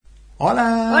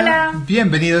Hola. Hola.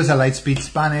 Bienvenidos a Lightspeed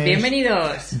Spanish.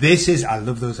 Bienvenidos. This is, I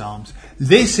love those arms.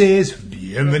 This is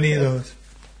Bienvenidos.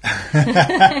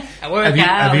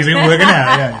 Have you been working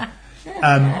out?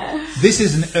 Yeah. This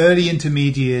is an early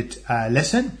intermediate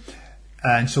lesson,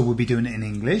 and so we'll be doing it in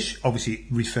English, obviously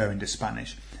referring to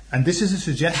Spanish. And this is a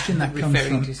suggestion that comes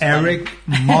from Eric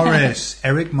Morris.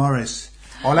 Eric Morris.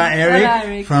 Hola, Eric. Hola,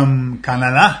 Eric. From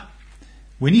Canada,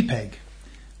 Winnipeg.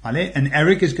 ¿Vale? And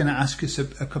Eric is going to ask us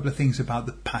a couple of things about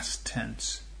the past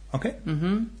tense. Okay?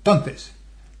 Mm-hmm. Entonces,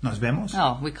 nos vemos.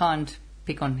 Oh, we can't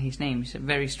pick on his name. It's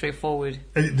very straightforward.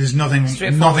 There's nothing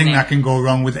that can go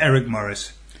wrong with Eric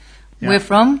Morris. Yeah. We're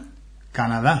from?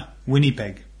 Canada,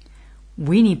 Winnipeg.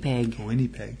 Winnipeg.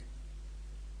 Winnipeg.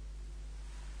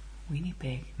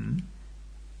 Winnipeg.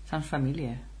 Sounds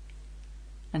familiar.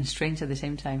 And strange at the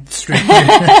same time. Strange.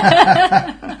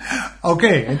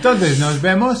 Okay, entonces nos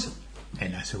vemos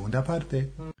en la segunda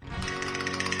parte.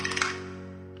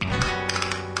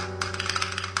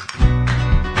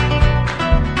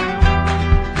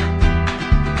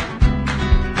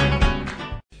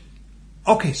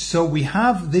 Okay, so we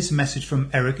have this message from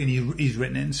Eric, and he's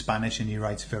written it in Spanish, and he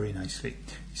writes very nicely.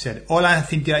 He said, Hola,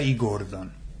 Cynthia y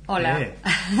Gordon. Hola.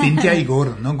 Cynthia y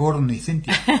Gordon, no Gordon y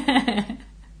Cynthia.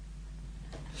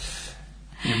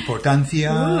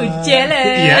 Importancia...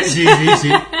 jealous. Yeah, sí.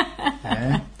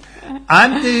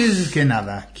 Antes que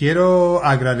nada, quiero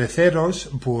agradeceros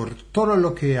por todo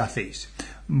lo que hacéis.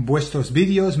 Vuestros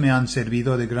vídeos me han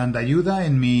servido de gran ayuda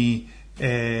en mi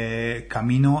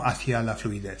camino hacia la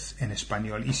fluidez en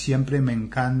español y siempre me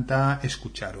encanta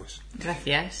escucharos.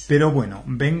 Gracias. Pero bueno,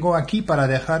 vengo aquí para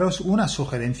dejaros una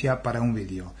sugerencia para un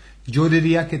vídeo. Yo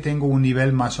diría que tengo un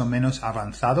nivel más o menos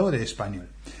avanzado de español.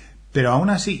 Pero aún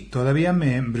así, todavía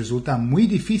me resulta muy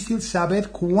difícil saber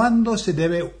cuándo se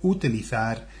debe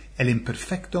utilizar el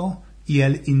imperfecto y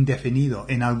el indefinido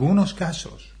en algunos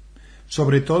casos,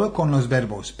 sobre todo con los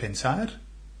verbos pensar,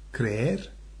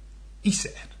 creer y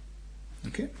ser.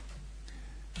 Okay?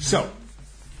 So,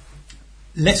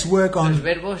 let's work on... Los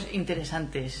verbos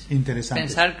interesantes.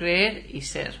 Pensar, creer y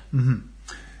ser. Mm-hmm.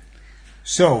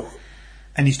 So,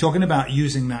 and he's talking about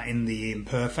using that in the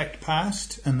imperfect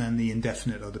past and then the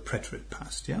indefinite or the preterite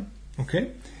past, yeah?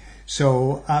 Okay?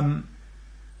 So,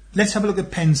 let's have a look at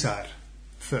pensar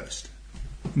first.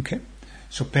 Okay?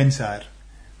 So, pensar.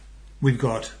 We've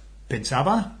got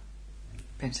pensaba.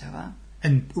 Pensaba.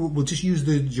 And we'll just use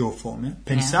the yo form, yeah?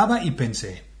 Pensaba y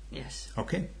pensé. Yes.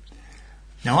 Okay?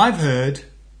 Now, I've heard,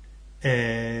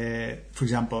 for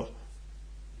example,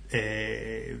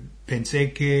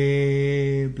 pensé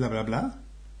que blah, blah, blah.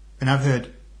 And I've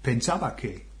heard pensaba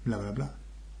que blah, blah, blah.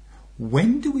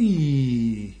 When do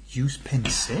we use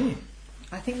pensé?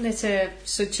 I think there's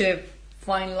such a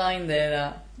fine line there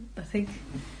that I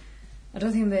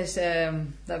don't think there's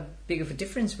that big of a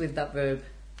difference with that verb.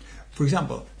 For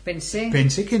example,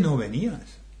 Pensé que no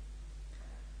venías.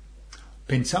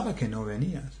 Pensaba que no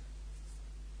venías.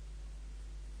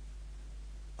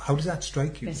 How does that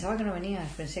strike you? Pensé que no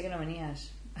venías.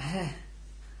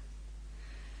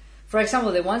 For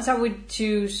example, the ones I would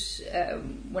choose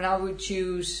when I would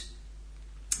choose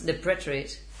the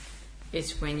preterite,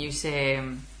 it's when you say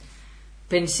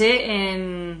pensé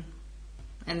en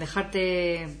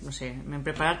dejarte, no sé, en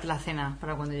prepararte la cena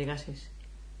para cuando llegases.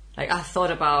 Like I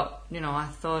thought about, I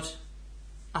thought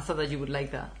that you would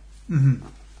like that. Mm-hmm.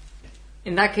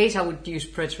 In that case, I would use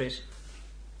preterite.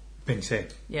 Pensé.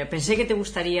 Yeah, pensé que te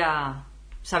gustaría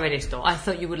saber esto. I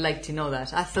thought you would like to know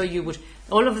that. I thought you would.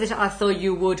 All of this, I thought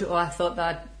you would, or I thought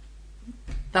that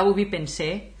would be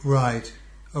pensé. Right.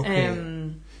 Okay.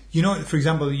 For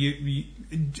example, you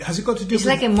has it got to do? It's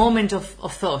like a moment of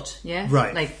thought. Yeah.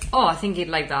 Right. Like, I think he'd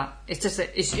like that. It's just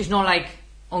it's not like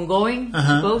ongoing.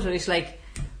 I suppose. Or it's like,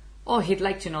 he'd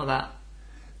like to know that.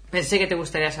 Pensé que te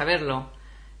gustaría saberlo.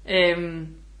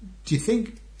 Do you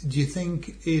think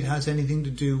it has anything to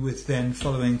do with then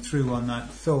following through on that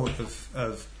thought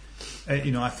of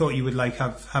I thought you would like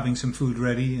having some food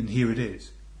ready and here it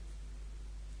is?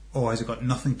 Or has it got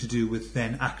nothing to do with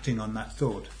then acting on that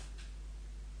thought?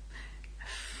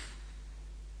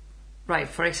 Right,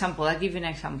 for example, I'll give you an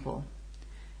example.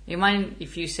 You mind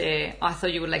if you say, I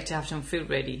thought you would like to have some food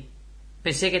ready.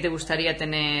 Pensé que te gustaría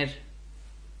tener...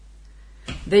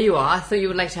 There you are. I thought you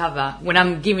would like to have that when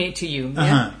I'm giving it to you.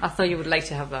 Yeah? I thought you would like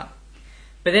to have that.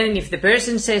 But then if the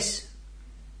person says,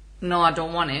 no, I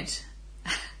don't want it,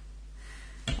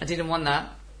 I didn't want that,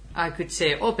 I could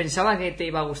say, pensaba que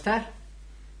te iba a gustar.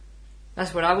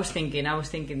 That's what I was thinking. I was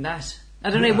thinking that.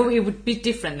 I don't know, it would be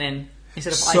different then.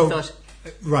 Instead of I thought.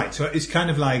 Right, so it's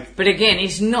kind of like... But again,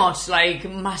 it's not like a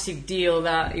massive deal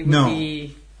that it would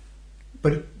be...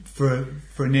 But for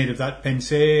a native that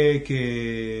pensé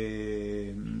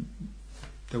que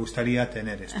te gustaría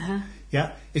tener esto.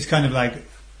 Yeah, it's kind of like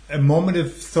a moment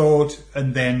of thought,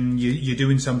 and then you're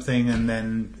doing something, and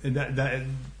then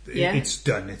it's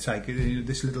done. It's like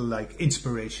this little like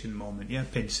inspiration moment. Yeah,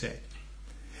 pensé.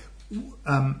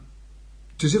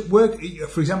 Does it work?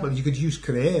 For example, you could use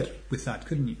creer with that,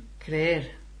 couldn't you? Creer.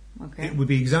 Okay. It would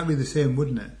be exactly the same,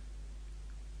 wouldn't it?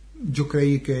 Yo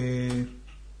creí que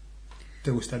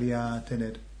te gustaría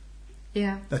tener.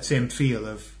 Yeah. That same feel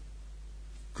of,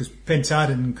 because pensar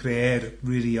and creer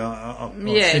really are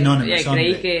synonymous.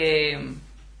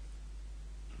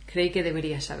 Creí que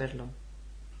deberías saberlo.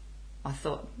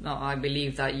 I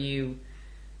believe that you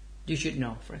should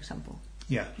know, for example.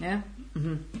 Yeah. Yeah.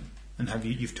 Mm-hmm. And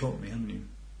you've taught me, haven't you?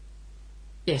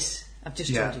 Yes, I've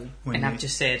just told you, and I've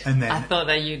just said. And then, I thought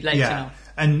that you'd like to know.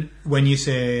 And when you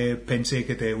say pensé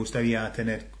que te gustaría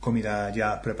tener comida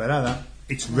ya preparada,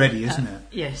 it's ready, isn't it?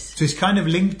 Yes. So it's kind of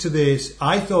linked to this.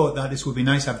 I thought that this would be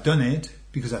nice. I've done it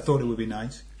because I thought it would be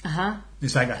nice.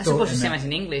 It's like I suppose the same as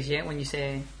in English, yeah. When you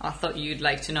say, "I thought you'd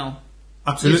like to know."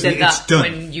 Absolutely, you said it's that done.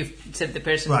 When you've said the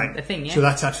person, right. The thing, yeah. So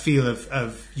that's that feel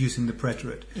of using the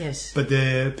preterite. Yes. But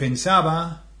the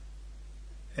pensaba.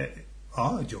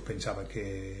 Yo pensaba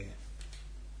que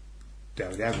te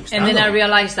habría gustado. And then I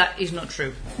realized that is not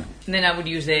true. And then I would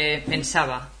use the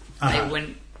pensaba. Like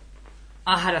when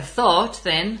I had a thought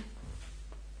then,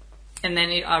 and then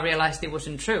I realized it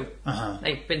wasn't true.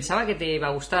 Like pensaba que te iba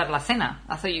a gustar la cena.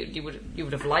 I thought you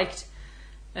would have liked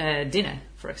dinner,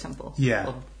 for example. Yeah.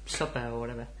 Or supper or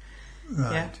whatever.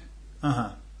 Right.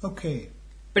 Yeah? Okay.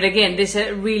 But again, there's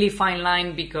a really fine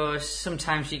line because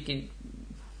sometimes you can,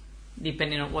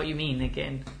 depending on what you mean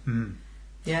again.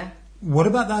 Yeah. What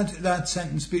about that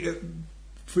sentence?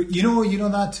 You know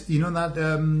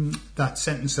that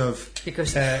sentence of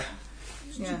because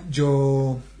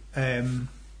yo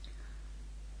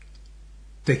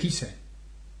te quise.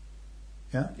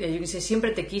 Yeah, you can say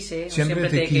siempre te quise, siempre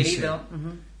te he quise. querido.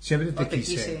 Siempre te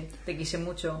quise. Te quise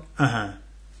mucho.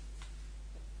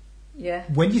 Yeah.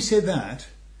 When you say that,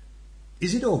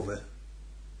 is it over?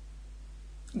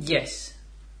 Yes.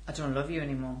 I don't love you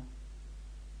anymore.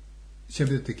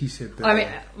 Siempre te quise. I mean,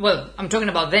 well, I'm talking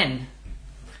about then.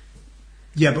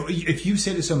 Yeah, but if you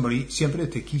say to somebody, siempre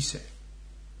te quise,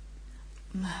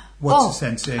 what's the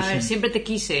sensation? Siempre te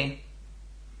quise.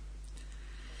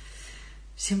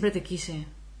 Siempre te quise.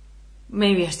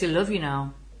 Maybe I still love you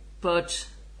now, but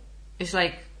it's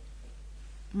like,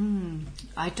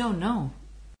 I don't know.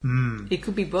 It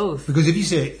could be both. Because if you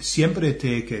say siempre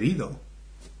te he querido,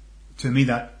 to me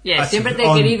that siempre te he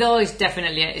querido is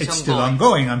definitely it's ongoing. Still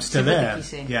ongoing. I'm still siempre there. Te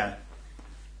quise. Yeah.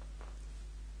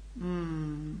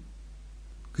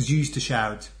 Because you used to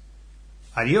shout,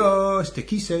 "Adios, te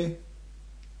quise."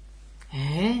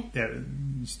 Eh? Yeah, you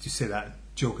used to say that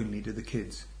jokingly to the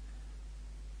kids.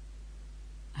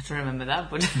 I don't remember that,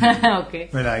 but okay.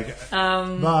 We're like,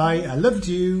 bye, I loved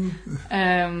you.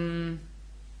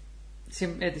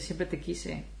 Siempre te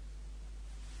quise.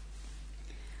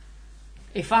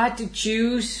 If I had to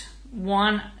choose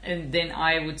one, and then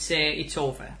I would say it's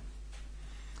over.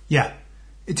 Yeah.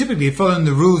 Typically, following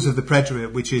the rules of the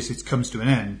preterite, which is it comes to an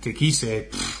end. Te quise,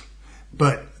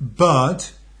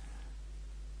 but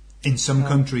in some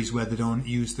countries where they don't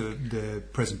use the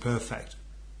present perfect,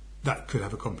 that could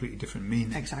have a completely different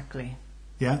meaning. Exactly.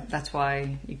 Yeah? That's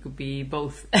why it could be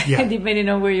both, yeah. depending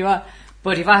on where you are.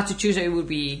 But if I had to choose, it would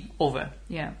be over.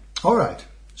 Yeah. All right.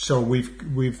 So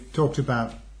we've talked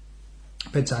about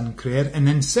pensar and creer, and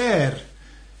then ser,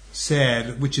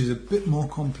 which is a bit more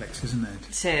complex, isn't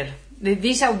it? Ser.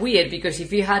 These are weird because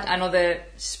if you had another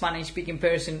Spanish-speaking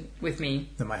person with me,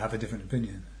 they might have a different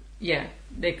opinion. Yeah,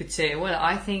 they could say, "Well,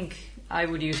 I think I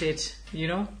would use it," you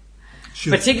know.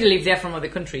 Sure. Particularly if they're from other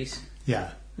countries.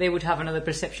 Yeah. They would have another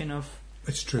perception of.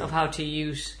 It's true. Of how to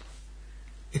use.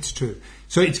 It's true.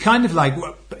 So it's kind of like,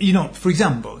 you know, for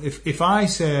example, if I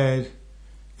said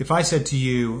to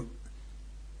you,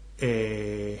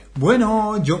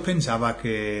 bueno, yo pensaba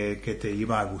que te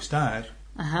iba a gustar.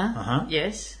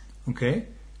 Yes. Okay.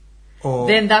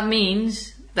 Then that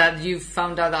means that you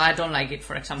found out that I don't like it,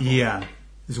 for example. Yeah.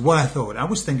 It's what I thought. I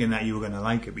was thinking that you were going to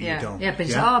like it, but you don't. Yeah,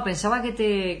 pensaba que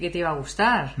te iba a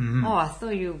gustar. Oh, I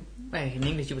thought you... Well, in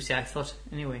English you would say I thought,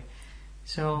 anyway.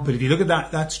 So... But if you look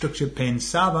at that structure,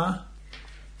 pensaba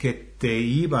que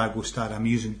te iba a gustar, I'm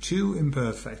using two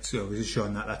imperfects, so this is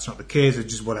showing that that's not the case,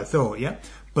 it's just what I thought, yeah?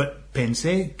 But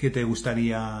pensé que te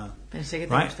gustaría... Pensé que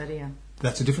te gustaría.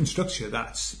 That's a different structure.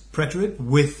 That's preterite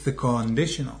with the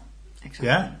conditional. Exactly.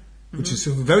 Yeah? Which is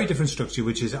a very different structure,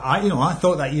 which is, I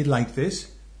thought that you'd like this.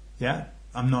 Yeah?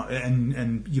 I'm not,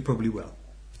 and you probably will.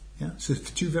 Yeah, so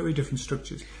two very different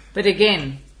structures. But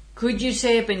again, could you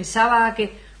say pensaba que?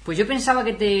 Pues yo pensaba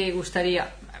que te gustaría.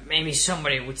 Maybe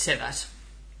somebody would say that.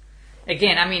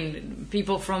 Again, I mean,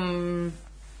 people from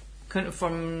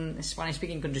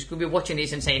Spanish-speaking countries could be watching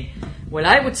this and saying, "Well,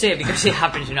 I would say," because it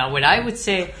happens, well, I would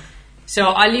say. So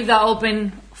I leave that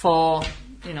open for,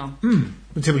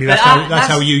 But typically, that's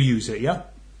how you use it, yeah.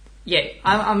 Yeah,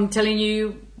 I'm telling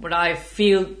you what I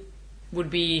feel would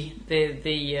be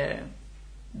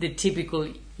the typical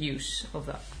use of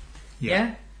that.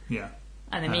 Yeah.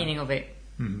 And the meaning of it.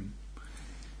 Mm-hmm.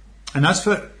 And as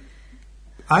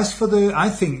for the, I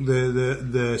think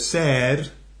the ser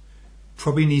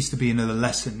probably needs to be another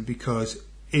lesson, because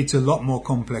it's a lot more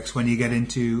complex when you get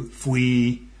into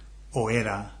fui o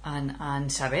era.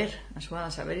 And saber as well.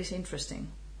 Saber is interesting.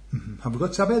 Mm-hmm. Have we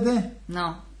got saber there?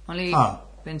 No, only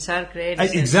pensar, creer.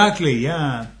 Exactly,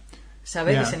 yeah.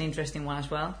 Saber is an interesting one as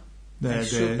well. The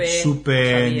supe,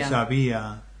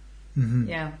 sabía. Mm-hmm.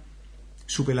 Yeah.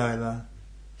 Supe la verdad.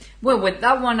 Well, with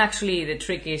that one, actually, the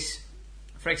trick is,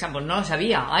 for example, no lo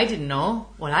sabía. I didn't know.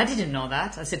 Well, I didn't know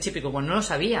that. That's a typical one. No lo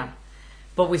sabía.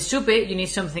 But with supe, you need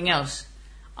something else.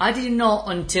 I didn't know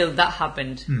until that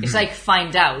happened. Mm-hmm. It's like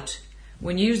find out.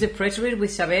 When you use the preterite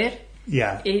with saber,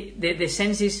 the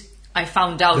sense is I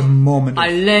found out. The moment. I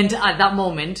learned at that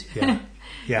moment. Yeah.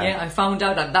 Yeah, I found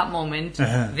out at that moment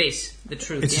the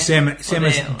truth. It's the same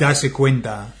as darse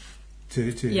cuenta,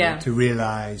 to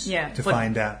realize, to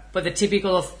find out. But the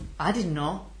typical of, I didn't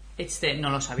know, it's the no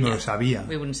lo sabía. No lo sabía.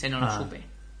 We wouldn't say no lo supe.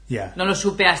 Yeah. No lo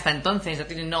supe hasta entonces, I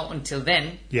didn't know until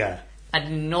then. Yeah. I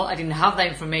didn't know, I didn't have that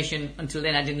information until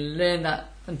then, I didn't learn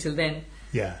that until then.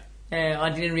 Yeah. I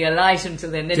didn't realize until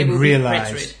then. Then didn't it would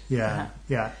realize. Be preterite. Yeah.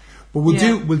 Yeah. But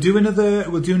we'll do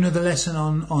another lesson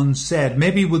on ser.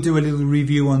 Maybe we'll do a little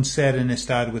review on ser and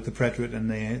estar with the preterite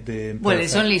and the well,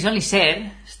 it's only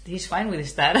ser. He's fine with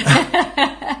estar.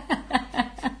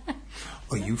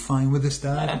 Are you fine with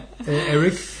estar,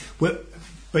 Eric? Well,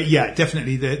 but yeah,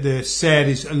 definitely the ser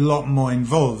is a lot more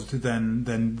involved than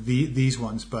these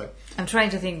ones. But I'm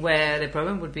trying to think where the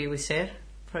problem would be with ser,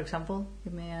 for example.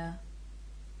 Give me a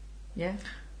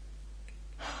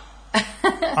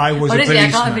I was a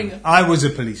policeman. I was a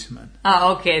policeman.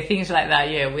 Okay, things like that.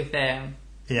 Yeah, with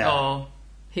Oh,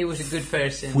 he was a good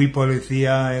person. Fui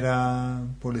policía, era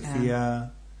policía. Yeah.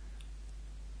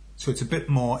 So it's a bit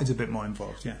more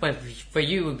involved. Yeah. Well, for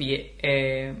you it would be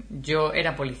yo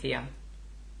era policía.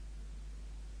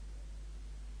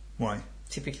 Why?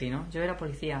 Typically, no. Yo era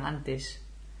policía antes.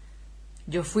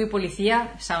 Yo fui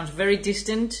policía sounds very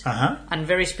distant and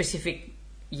very specific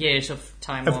years of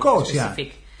time. Of course, specific.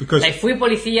 Yeah. Because like, fui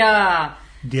policía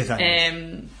 10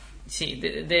 años. Sí,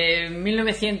 de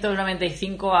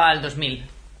 1995 al 2000.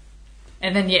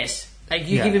 And then yes, like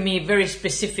you're giving me very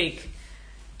specific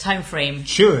time frame.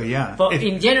 Sure, yeah. But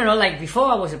in general, like before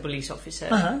I was a police officer,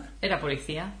 era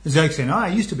policía. It's like saying, I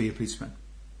used to be a policeman.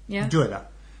 Yeah. Do it.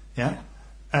 Yeah.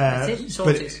 That's it.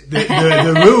 But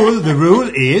the rule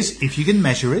is, if you're going to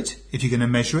measure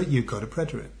it, you've got to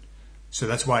preterite. So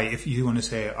that's why if you want to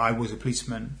say, I was a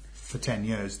policeman for 10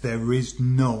 years, there is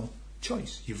no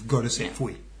choice. You've got to say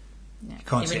fui. Yeah. You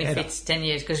can't even say if era. it's 10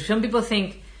 years, because some people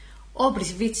think, but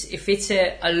if it's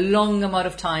a long amount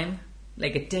of time,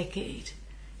 like a decade,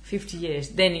 50 years,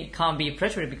 then it can't be a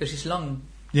preterite because it's long.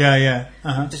 Yeah.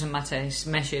 It doesn't matter, it's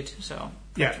measured, so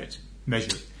preterite.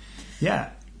 Measured.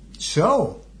 Yeah.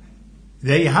 So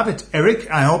there you have it, Eric.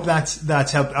 I hope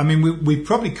that's helped. I mean, we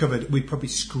probably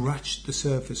scratched the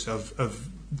surface of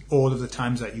all of the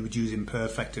times that you would use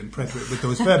imperfect and preterite with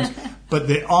those verbs, but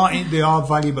they are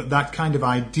valuable. That kind of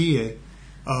idea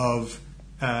of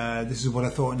this is what I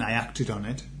thought and I acted on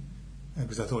it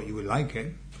because I thought you would like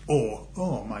it, or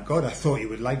oh my God, I thought you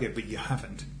would like it but you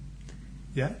haven't.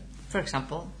 Yeah. For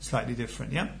example. Slightly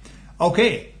different. Yeah.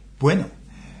 Okay. Bueno.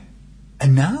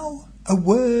 And now a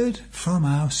word from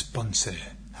our sponsor.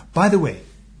 By the way,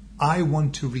 I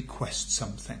want to request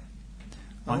something.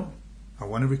 I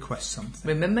want to request something.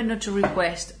 Remember not to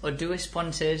request or do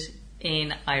sponsors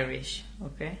in Irish,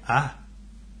 okay?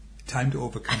 Time to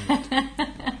overcome it.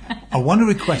 I want to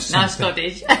request something. Not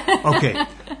Scottish. Okay.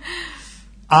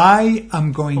 I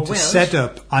am going to set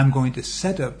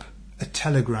up a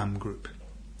Telegram group.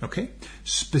 Okay?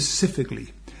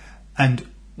 Specifically. And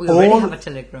we already have a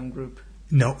Telegram group.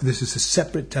 No, this is a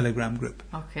separate Telegram group.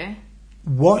 Okay.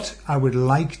 What I would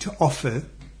like to offer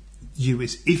you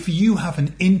is, if you have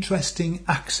an interesting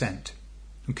accent,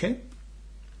 okay,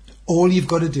 all you've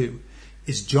got to do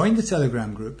is join the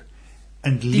Telegram group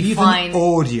and leave Define an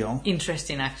audio.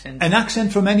 Interesting accent. An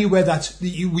accent from anywhere that's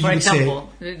you For would example,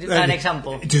 say. an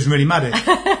example. It doesn't really matter.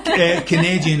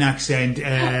 Canadian accent,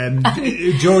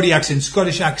 Geordie accent,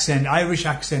 Scottish accent, Irish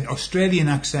accent, Australian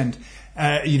accent,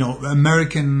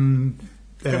 American.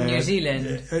 From New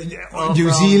Zealand.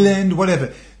 New Zealand,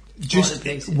 whatever. Just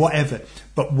places. whatever.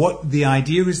 But what the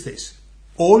idea is this.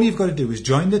 All you've got to do is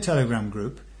join the Telegram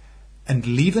group and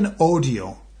leave an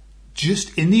audio.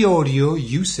 Just in the audio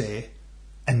you say,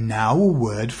 and now a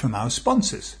word from our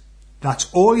sponsors. That's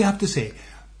all you have to say.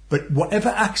 But whatever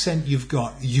accent you've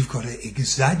got to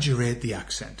exaggerate the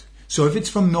accent. So if it's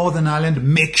from Northern Ireland,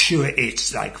 make sure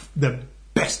it's like the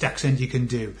best accent you can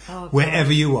do,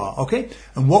 wherever you are, okay?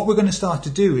 And what we're going to start to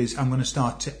do is I'm going to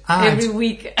start to add... Every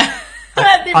week.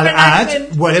 I'll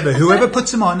add, whatever, whoever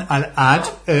puts them on, I'll add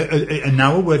a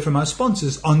now a word from our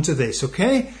sponsors onto this,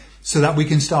 okay? So that we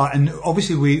can start. And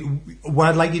obviously what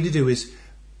I'd like you to do is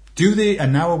do the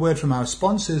and now a word from our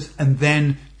sponsors and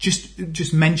then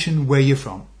just mention where you're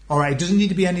from. All right, it doesn't need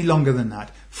to be any longer than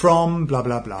that. From blah,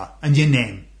 blah, blah. And your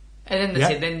name. And then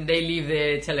that's it. Then they leave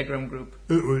the Telegram group.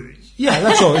 Yeah,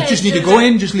 that's all. You just need to go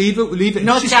in, just leave it.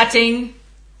 No chatting,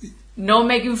 no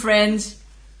making friends.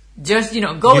 Just,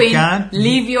 go in,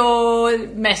 leave your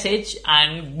message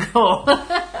and go.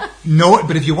 No,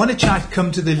 but if you want to chat, come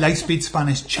to the Lightspeed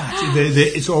Spanish chat.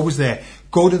 It's always there.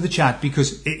 Go to the chat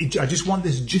because I just want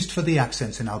this just for the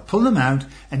accents and I'll pull them out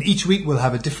and each week we'll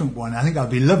have a different one. I think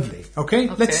that'll be lovely. Okay?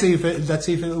 Let's see if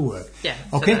it'll work. Yeah,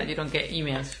 okay? So that you don't get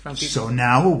emails from people. So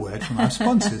now a word from our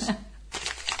sponsors.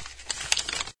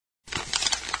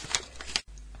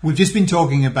 We've just been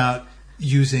talking about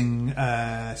using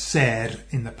ser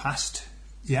in the past,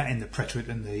 in the preterite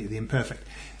and the imperfect.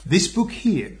 This book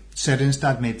here, Ser en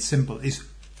Estat Made Simple,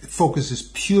 focuses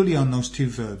purely on those two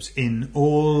verbs in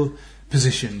all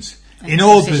positions.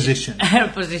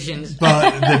 Positions.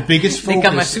 But the biggest focus... The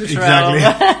Kama Sutra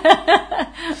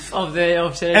of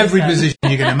every position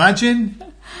you can imagine,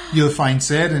 you'll find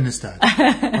ser en estat.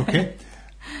 Okay?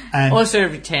 And also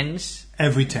every tense.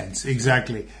 Every tense,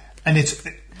 exactly. And it's...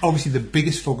 Obviously, the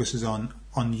biggest focus is on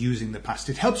using the past.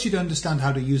 It helps you to understand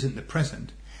how to use it in the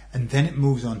present, and then it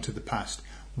moves on to the past.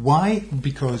 Why?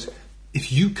 Because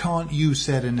if you can't use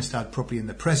ser en estat properly in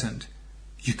the present,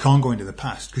 you can't go into the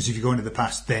past. Because if you go into the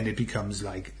past, then it becomes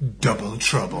like double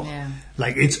trouble. Yeah.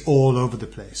 Like it's all over the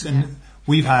place. And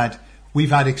we've had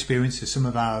experiences. Some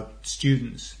of our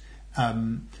students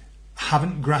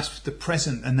haven't grasped the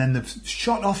present, and then they've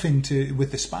shot off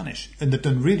with the Spanish, and they've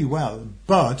done really well,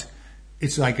 but.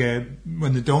 It's like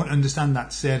when they don't understand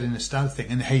that ser en estat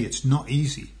thing, and hey, it's not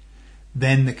easy,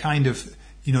 then they kind of,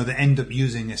 they end up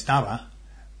using estaba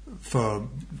for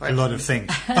a lot of things.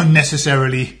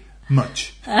 Unnecessarily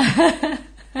much.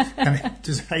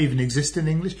 Does that even exist in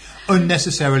English?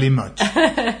 Unnecessarily much.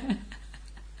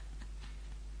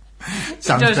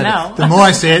 Sounds better. Now. The more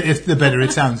I say it, the better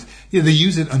it sounds. Yeah, they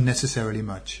use it unnecessarily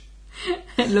much.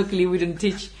 Luckily, we don't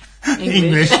teach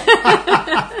English.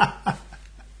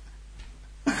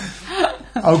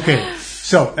 Okay,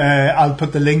 so I'll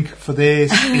put the link for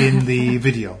this in the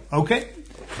video, ¿ok?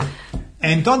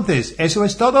 Entonces, eso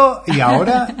es todo y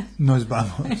ahora nos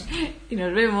vamos. Y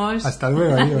nos vemos. Hasta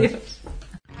luego, adiós.